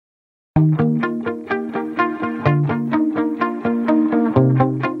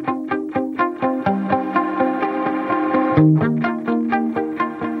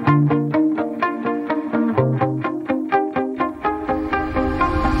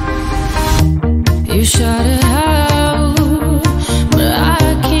You shout it out, but I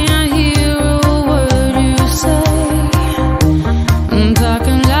can't hear a word you say. I'm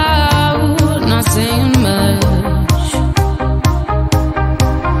talking loud, not saying much.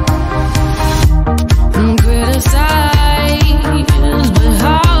 I'm criticized, but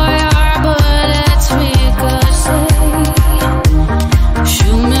how our bullets ricochet.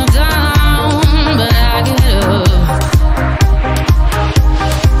 Shoot me down, but I get up.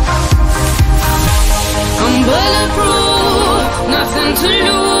 I'm bulletproof, nothing to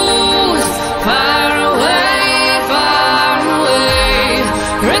lose. Far away, far away.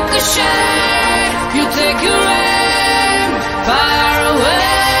 Ricochet, you take your aim. Far away,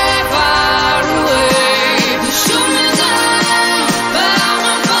 far away. You shoot me down, but I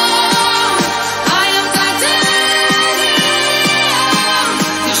won't fall. I am titanium.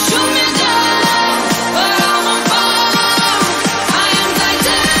 You shoot me down, but I won't fall. I am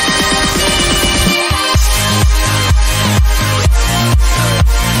titanium.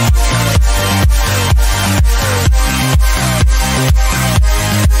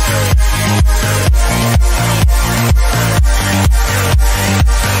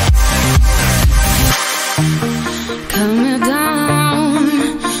 Cut me down,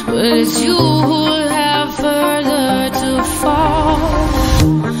 but it's you who have further to fall.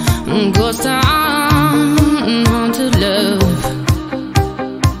 Ghost town, haunted love.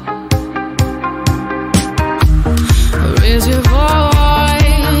 Raise your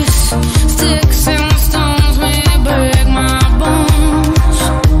voice, sticks and stones may break my bones.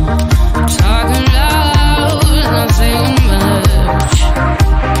 Talking loud, not saying much.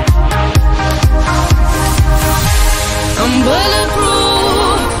 I'm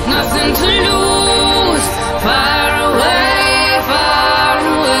bulletproof, nothing to lose. Far away, far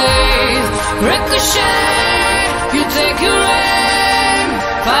away. Ricochet, you take your aim.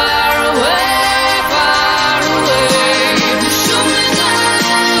 Far away, far away. You shoot me down,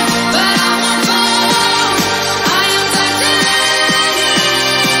 but I won't fall. I am titanium.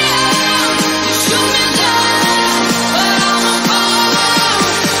 You shoot me down, but I won't fall.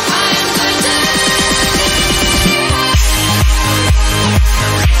 I am titanium.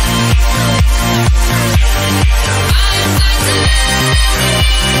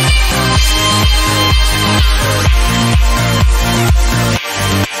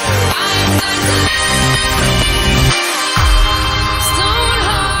 Stone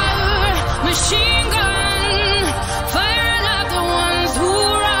heart, machine gun, firing at the ones who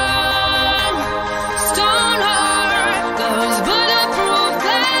run. Stone heart, those bulletproof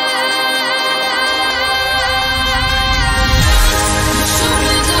glass. Shoot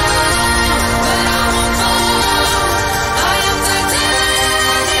me down, but I won't fall. I am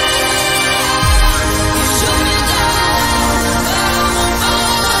titanium. You shoot me down, but I won't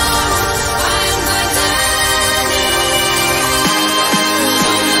fall. I am titanium.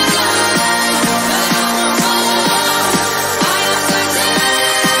 Shoot me down, but I won't fall. I am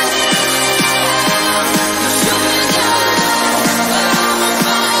titanium. Shoot me down, but I won't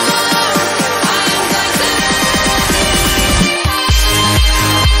fall. I am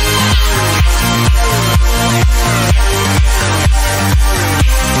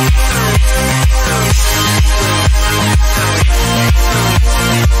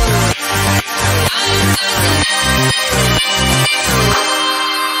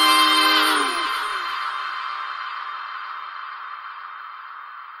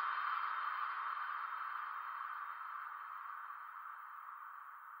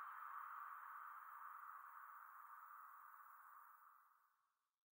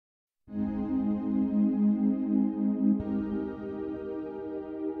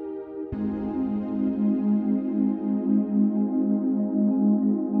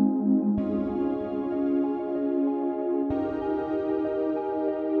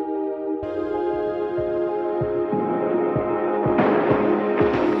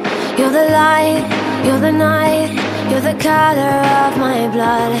You're the light, you're the night, you're the color of my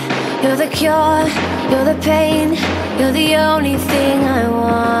blood. You're the cure, you're the pain, you're the only thing I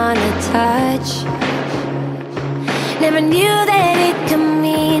wanna touch. Never knew that it could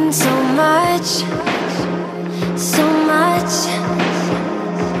mean so much, so much.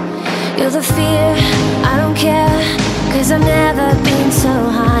 You're the fear, I don't care, 'cause I've never been so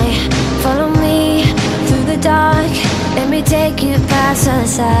high. Follow me through the dark, let me take you past the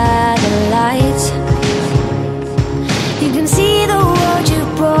satellites. You can see the world you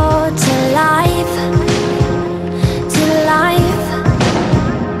brought to life, to life.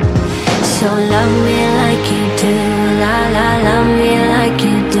 So love me like you do, la la, love me like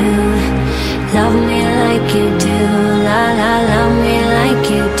you do. Love me like you do, la la, love me like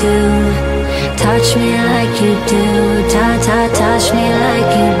you do. Touch touch me like you do. Touch me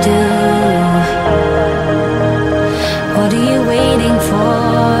like you do. What are you waiting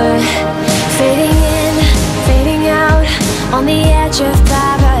for? Fading in, fading out, on the edge of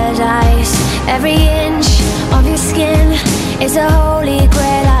paradise. Every inch of your skin is a holy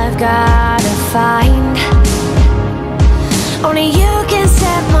grail I've gotta find. Only you can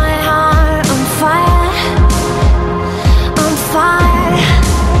set my heart on fire, on fire.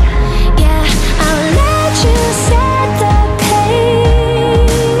 Yeah, I'll let you set the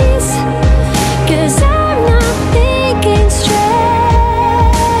pace, 'cause I'm not thinking straight.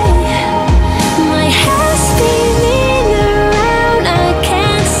 My head's spinning around, I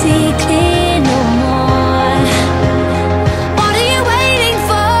can't see clear no more. What are you waiting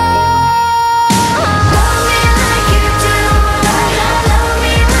for? Love me like you do. Love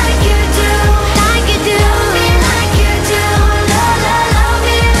me like you do. Like you do. Love me like you do. Love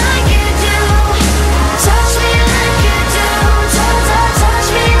me like you do. Touch me like you do. Touch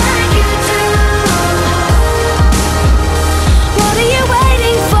me like you do. What are you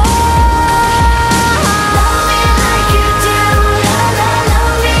waiting for? Love me like you do.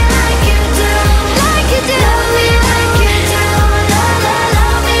 Love me like you do. Like you do. Love me like you do.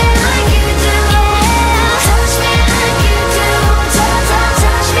 Love me like you do. Touch me like you do.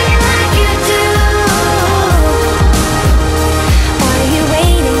 Touch me like you do. What are you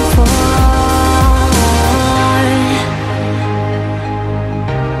waiting for?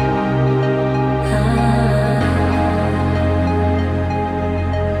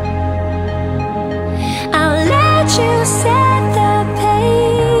 I'll let you set the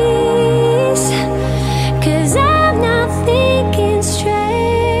pace, 'cause I'm not thinking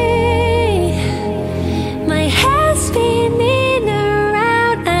straight. My head's spinning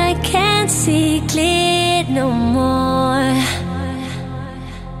around, I can't see clear no more.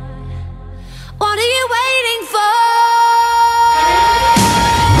 What are you waiting for?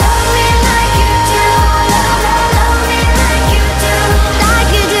 Love me like you do. Love me like you do.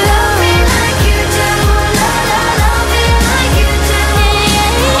 Like you do. Love me like you do. Love me like you do.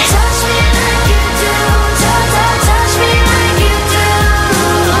 Touch me like you do. Touch me like you do.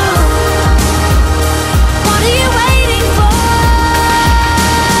 What are you waiting for?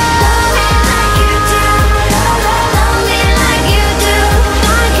 Love me like you do. Love me like you do.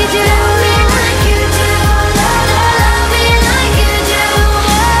 Like you do. Love me like you do. Love me like you do.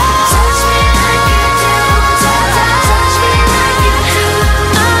 Touch me like you do. Touch me like you do.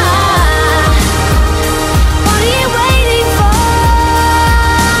 What are you waiting for?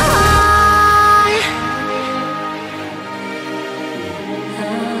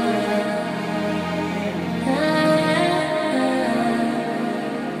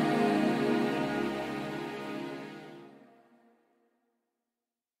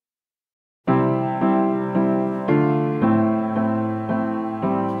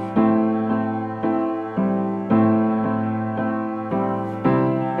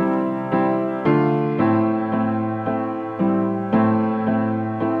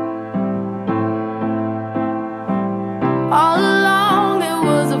 All along it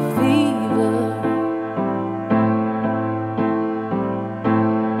was a fever,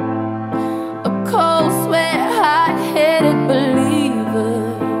 a cold sweat, hot-headed believer.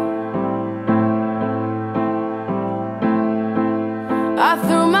 I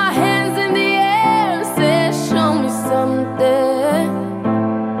threw my hands in the air and said, show me something.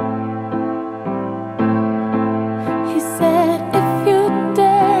 He said, if you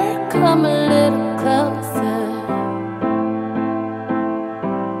dare, come a little closer.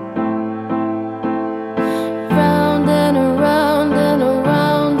 Round and around and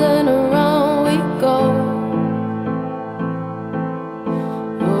around and around we go.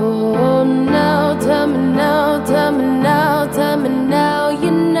 Oh, now tell me now, tell me now, tell me now,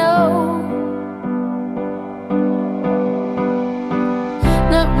 you know.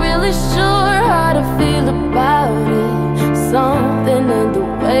 Not really sure how to feel about it. Something in the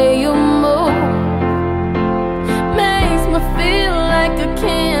way you move makes me feel like I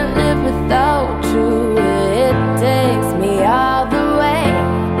can't live without you. It takes me all the way.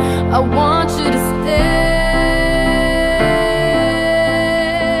 I want you to stay.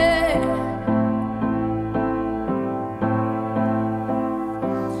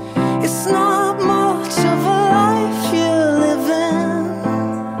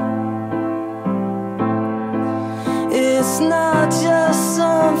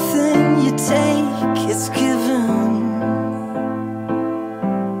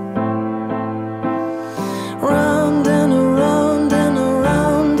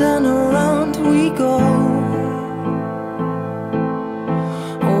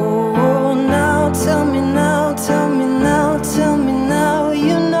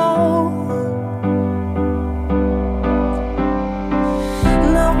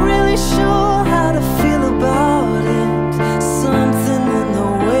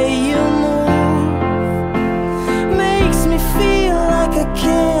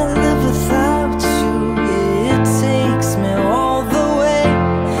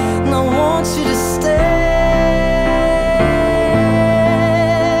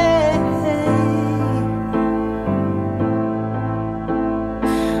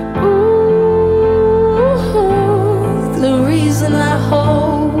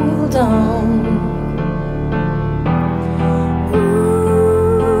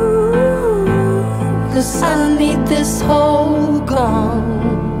 'cause I need this whole gone.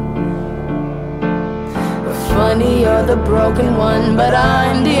 Funny, you're the broken one, but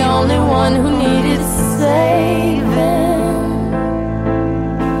I'm the only one who needed saving.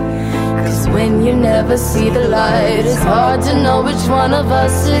 'Cause when you never see the light, it's hard to know which one of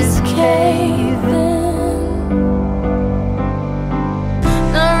us is caving.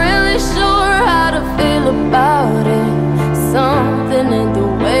 Not really sure how to feel about it. Something in the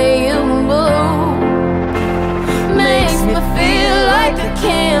way you move makes me feel like I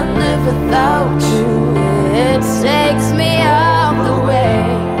can't live without you. It takes me out the way.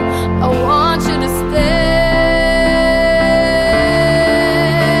 I want you to stay.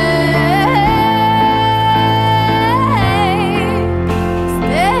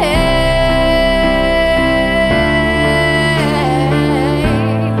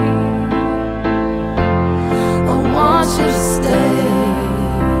 I want you to stay.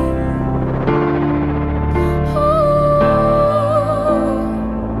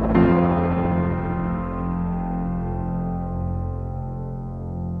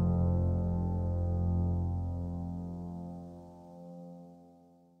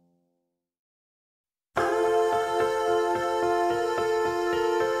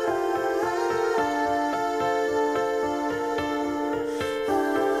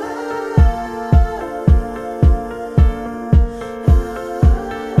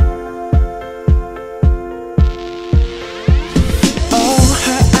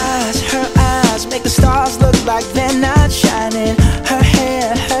 Like they're not shining. Her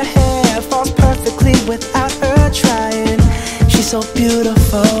hair falls perfectly without her trying. She's so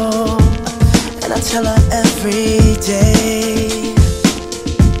beautiful, and I tell her every day.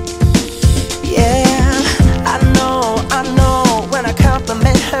 Yeah, I know, when I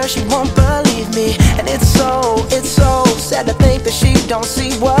compliment her, she won't believe me. And it's so sad to think that she don't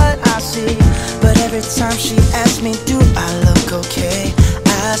see what I see. But every time she asks me, do I look okay,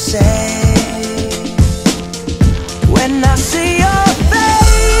 I say, when I see your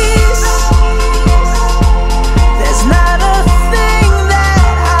face, there's not a thing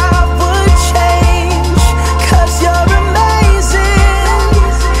that I would change. 'Cause you're amazing,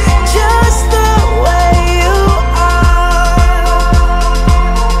 just the way you are.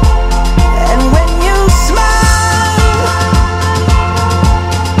 And when you smile,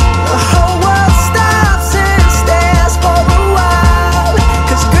 the whole world stops and stares for a while.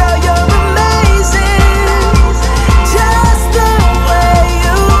 'Cause girl, you're amazing, just the way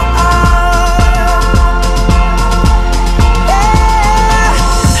you are. Yeah.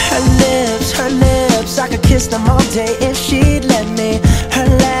 Her lips, I could kiss them all day if she'd let me. Her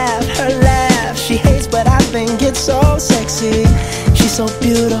laugh, she hates but I think it's so sexy. She's so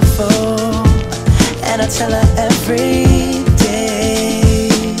beautiful, and I tell her every day.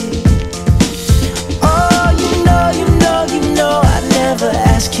 Oh, you know I'd never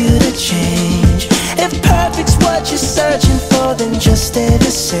ask you to change. If perfect's what you're searching for, then just stay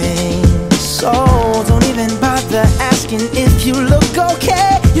the same. So don't even bother asking if you look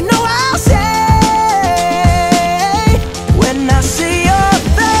okay. You know I'll say, when I see your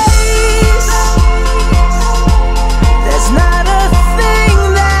face, there's not a thing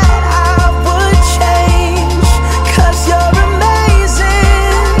that I would change. 'Cause you're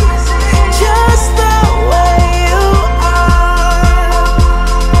amazing, just the way you are.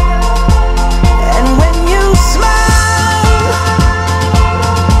 And when you smile,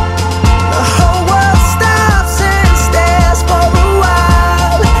 the whole world stops and stares for a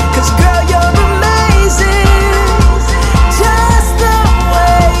while. 'Cause girl, you're amazing, just the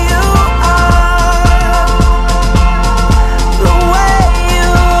way you are. The way you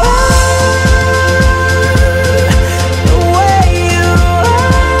are, the way you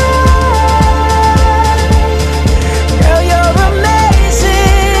are. Girl, you're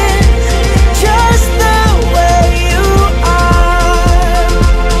amazing, just the way you are.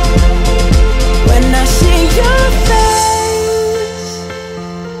 When I see your face,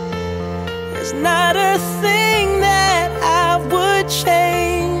 there's not a thing that I would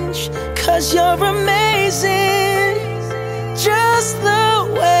change. 'Cause you're amazing, just the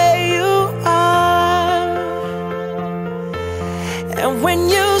way you are. And when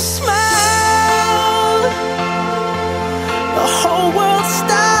you smile, the whole world